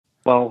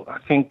Well, I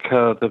think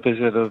the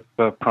visit of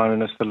Prime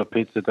Minister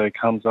Lapid today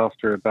comes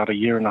after about a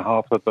year and a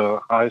half of the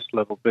highest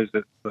level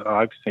visits that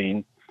I've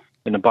seen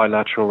in a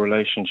bilateral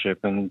relationship.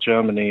 And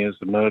Germany has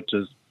emerged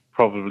as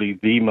probably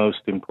the most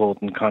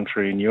important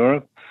country in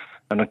Europe,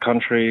 and a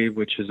country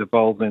which has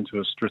evolved into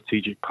a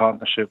strategic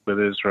partnership with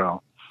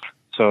Israel.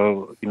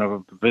 So,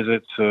 the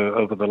visits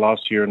over the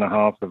last year and a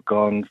half have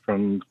gone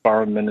from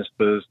foreign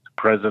ministers to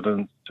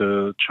presidents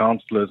to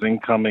chancellors,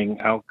 incoming,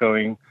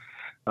 outgoing,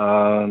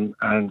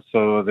 and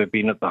so they've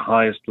been at the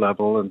highest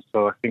level. And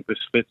so I think this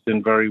fits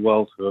in very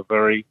well to a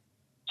very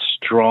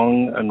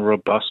strong and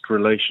robust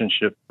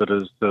relationship that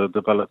has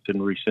developed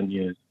in recent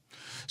years.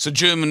 So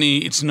Germany,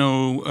 it's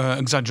no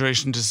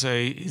exaggeration to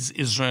say, is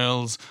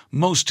Israel's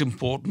most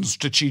important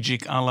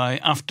strategic ally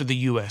after the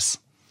US.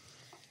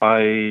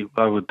 I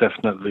would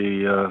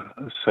definitely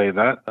say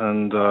that,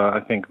 and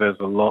I think there's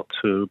a lot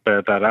to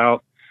bear that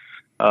out.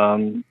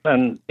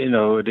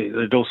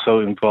 It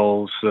also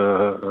involves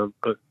a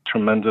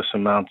tremendous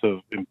amount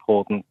of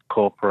important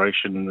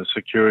cooperation in the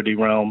security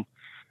realm,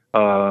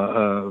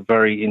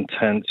 very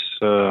intense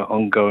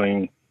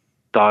ongoing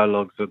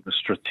dialogues at the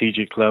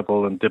strategic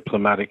level and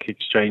diplomatic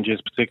exchanges,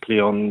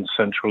 particularly on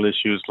central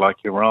issues like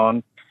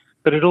Iran.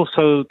 But it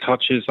also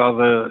touches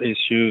other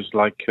issues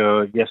like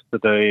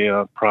yesterday,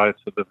 prior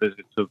to the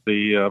visit of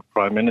the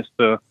Prime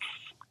Minister,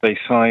 they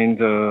signed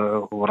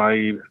what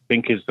I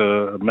think is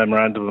a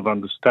memorandum of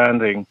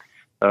understanding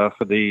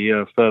for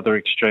the further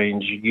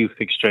youth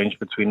exchange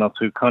between our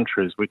two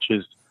countries, which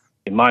is,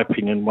 in my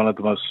opinion, one of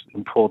the most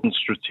important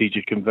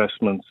strategic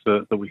investments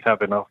that we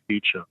have in our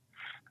future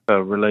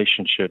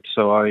relationship.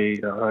 So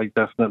I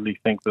definitely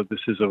think that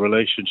this is a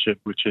relationship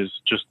which is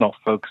just not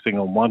focusing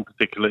on one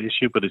particular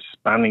issue, but is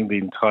spanning the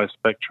entire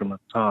spectrum of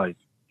ties.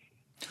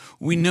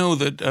 We know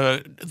that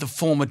the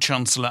former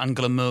Chancellor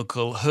Angela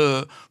Merkel,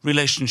 her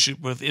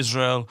relationship with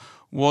Israel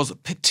was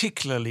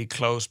particularly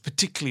close,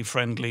 particularly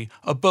friendly,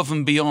 above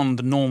and beyond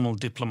the normal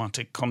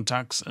diplomatic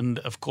contacts, and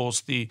of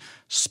course the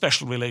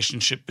special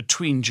relationship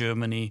between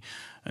Germany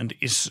and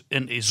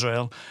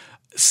Israel.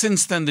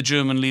 Since then, the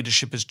German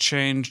leadership has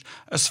changed.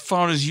 As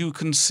far as you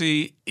can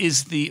see,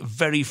 is the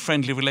very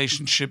friendly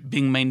relationship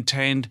being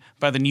maintained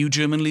by the new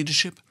German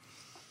leadership?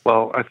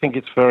 Well, I think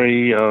it's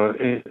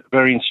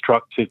very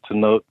instructive to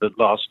note that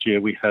last year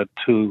we had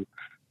two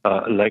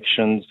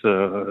elections,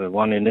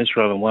 one in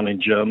Israel and one in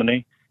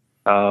Germany,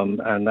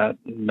 and that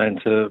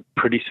meant a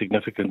pretty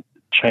significant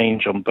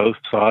change on both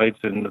sides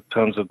in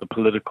terms of the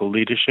political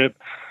leadership.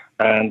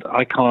 And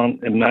I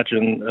can't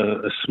imagine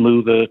a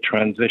smoother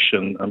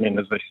transition. I mean,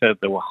 as I said,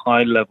 there were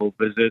high-level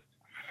visits,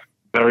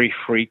 very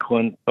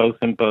frequent, both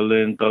in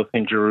Berlin, both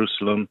in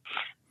Jerusalem.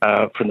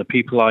 From the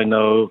people I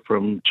know,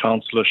 from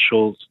Chancellor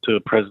Scholz to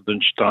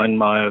President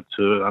Steinmeier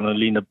to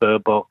Annalena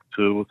Baerbock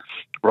to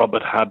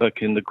Robert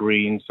Habeck in the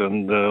Greens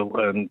and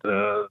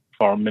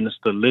Foreign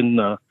Minister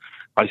Lindner,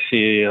 I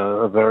see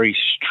a very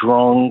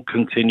strong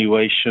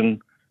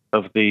continuation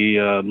of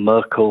the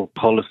Merkel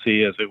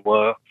policy, as it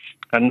were.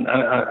 And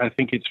I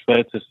think it's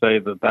fair to say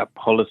that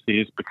policy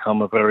has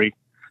become a very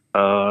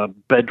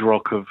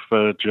bedrock of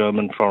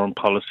German foreign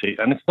policy.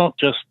 And it's not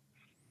just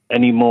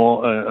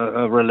anymore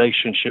a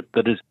relationship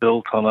that is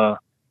built on a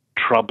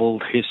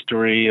troubled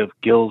history of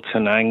guilt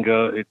and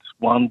anger. It's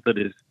one that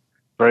is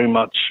very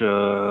much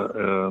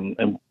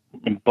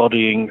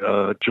embodying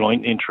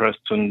joint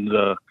interests and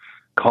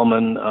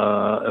common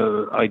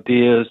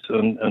ideas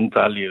and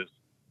values.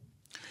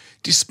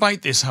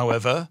 Despite this,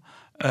 however,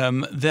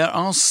 there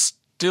are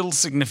still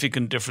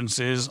significant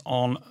differences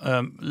on,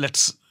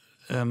 let's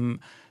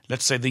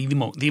say,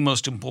 the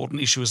most important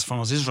issue as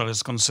far as Israel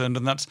is concerned,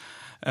 and that's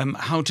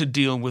how to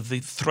deal with the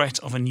threat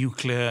of a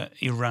nuclear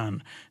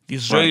Iran. The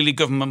Israeli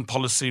government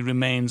policy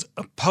remains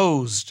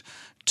opposed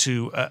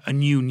to a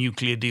new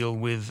nuclear deal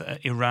with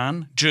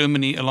Iran.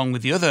 Germany, along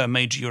with the other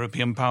major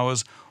European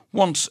powers,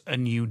 wants a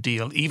new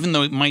deal. Even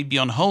though it might be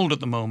on hold at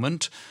the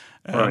moment,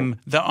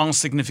 there are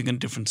significant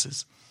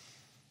differences.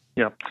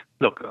 Yeah.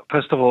 Look,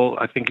 first of all,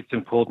 I think it's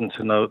important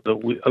to note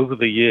that over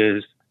the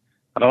years,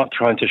 I'm not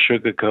trying to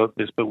sugarcoat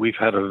this, but we've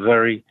had a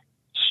very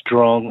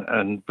strong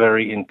and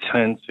very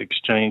intense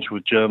exchange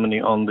with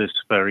Germany on this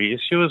very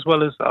issue, as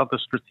well as other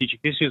strategic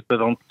issues, but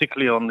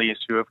particularly on the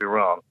issue of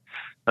Iran.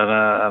 And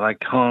I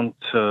can't,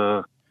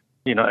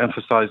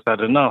 emphasize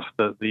that enough,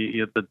 that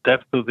the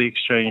depth of the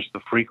exchange, the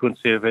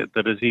frequency of it,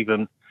 that has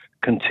even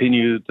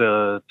continued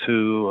in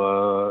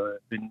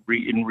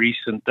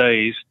recent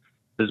days,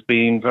 has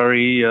been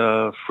very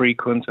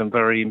frequent and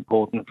very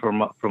important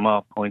from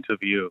our point of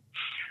view.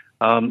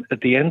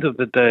 At the end of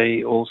the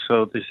day,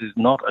 also, this is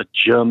not a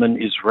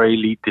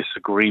German-Israeli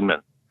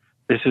disagreement.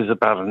 This is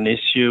about an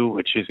issue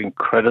which is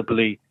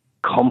incredibly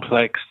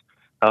complex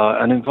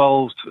and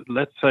involves,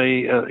 let's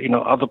say,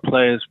 other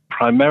players,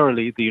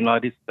 primarily the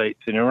United States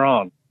and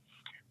Iran.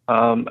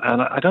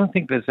 And I don't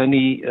think there's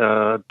any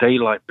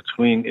daylight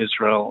between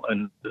Israel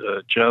and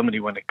Germany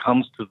when it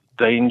comes to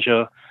the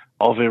danger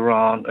of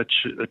Iran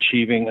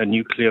achieving a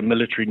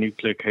military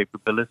nuclear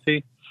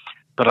capability.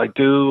 But I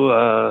do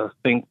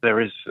think there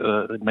is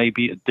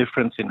maybe a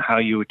difference in how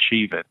you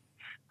achieve it.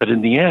 But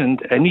in the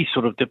end, any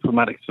sort of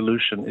diplomatic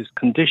solution is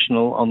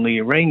conditional on the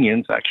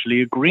Iranians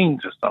actually agreeing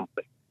to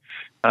something.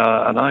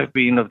 And I've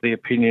been of the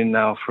opinion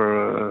now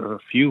for a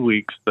few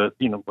weeks that,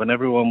 when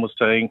everyone was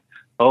saying,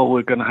 oh,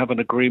 we're going to have an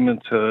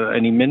agreement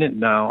any minute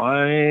now,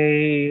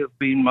 I have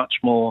been much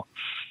more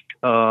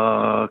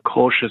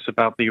cautious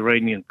about the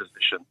Iranian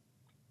position.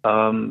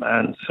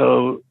 And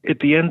so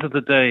at the end of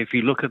the day, if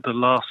you look at the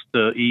last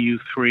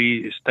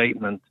EU3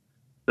 statement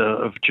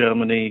of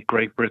Germany,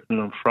 Great Britain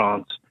and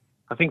France,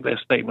 I think their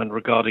statement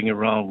regarding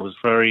Iran was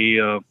very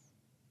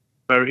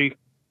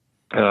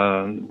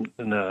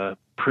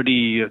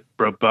pretty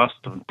robust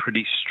and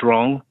pretty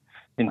strong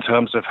in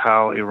terms of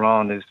how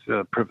Iran is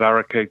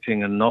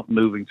prevaricating and not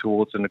moving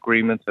towards an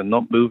agreement and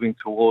not moving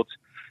towards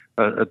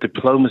a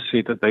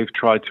diplomacy that they've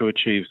tried to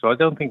achieve. So I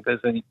don't think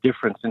there's any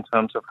difference in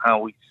terms of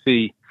how we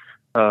see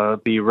the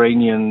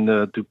Iranian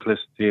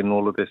duplicity in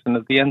all of this. And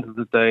at the end of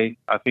the day,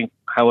 I think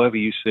however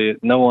you see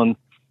it, no one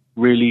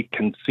really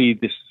can see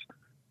this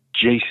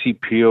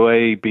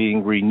JCPOA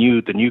being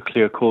renewed, the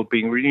nuclear accord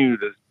being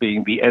renewed, as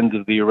being the end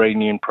of the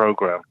Iranian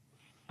program.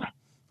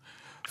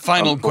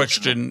 Final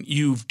question.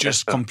 You've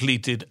just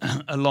completed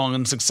a long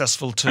and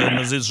successful term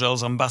as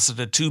Israel's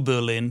ambassador to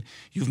Berlin.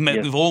 You've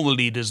met with all the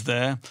leaders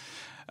there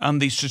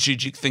and the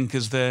strategic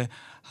thinkers there.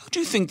 How do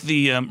you think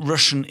the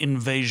Russian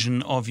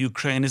invasion of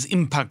Ukraine has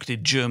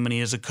impacted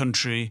Germany as a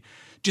country?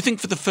 Do you think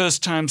for the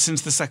first time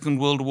since the Second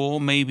World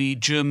War, maybe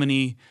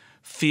Germany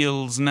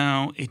feels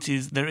now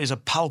there is a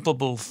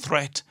palpable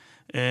threat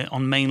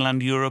on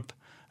mainland Europe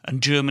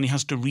and Germany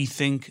has to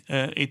rethink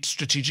its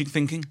strategic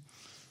thinking?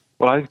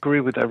 Well, I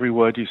agree with every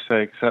word you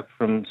say, except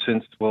from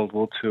since World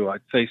War II. I'd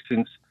say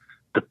since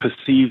the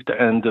perceived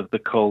end of the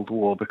Cold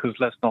War, because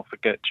let's not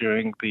forget,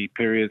 during the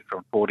period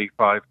from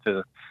 45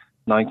 to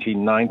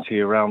 1990,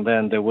 around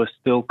then, there were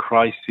still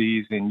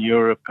crises in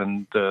Europe,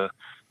 and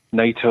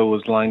NATO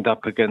was lined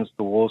up against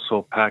the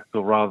Warsaw Pact,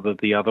 or rather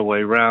the other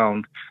way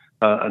round.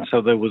 And so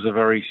there was a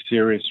very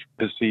serious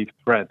perceived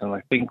threat. And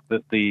I think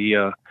that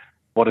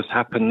what has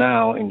happened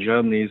now in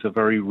Germany is a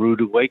very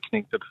rude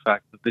awakening to the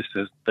fact that the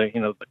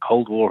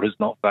Cold War has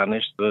not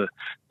vanished. The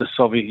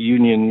Soviet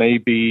Union may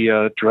be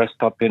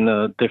dressed up in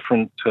a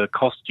different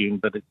costume,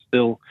 but it's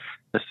still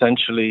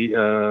essentially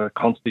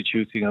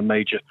constituting a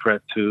major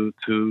threat to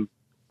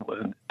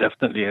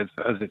definitely as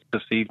it's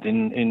perceived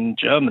in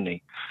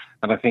Germany.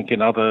 And I think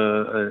in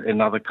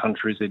other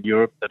countries in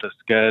Europe that are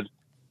scared,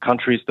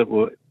 countries that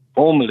were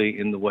formerly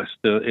in the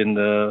West, in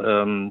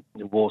the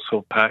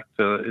Warsaw Pact,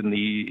 in the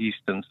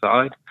eastern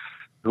side,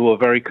 who are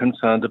very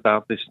concerned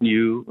about this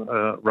new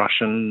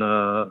Russian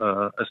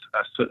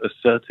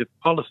assertive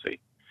policy.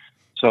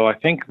 So I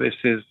think this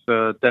is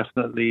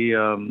definitely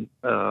a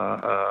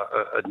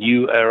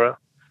new era.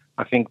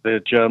 I think the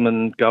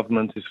German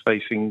government is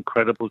facing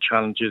incredible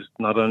challenges,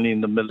 not only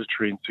in the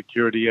military and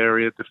security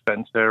area,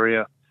 defense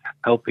area,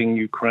 helping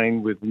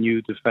Ukraine with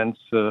new defense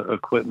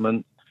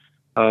equipment,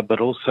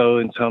 but also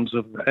in terms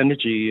of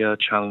energy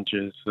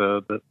challenges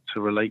that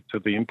relate to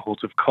the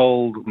import of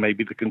coal,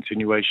 maybe the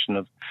continuation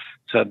of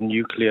certain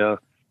nuclear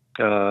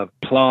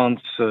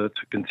plants to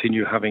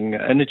continue having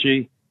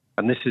energy.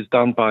 And this is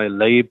done by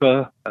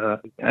Labour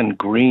and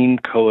Green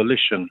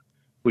coalition,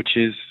 which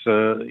is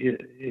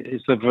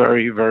a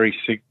very, very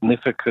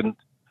significant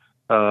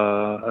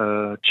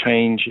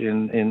change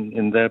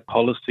in their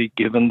policy,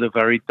 given the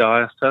very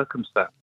dire circumstance.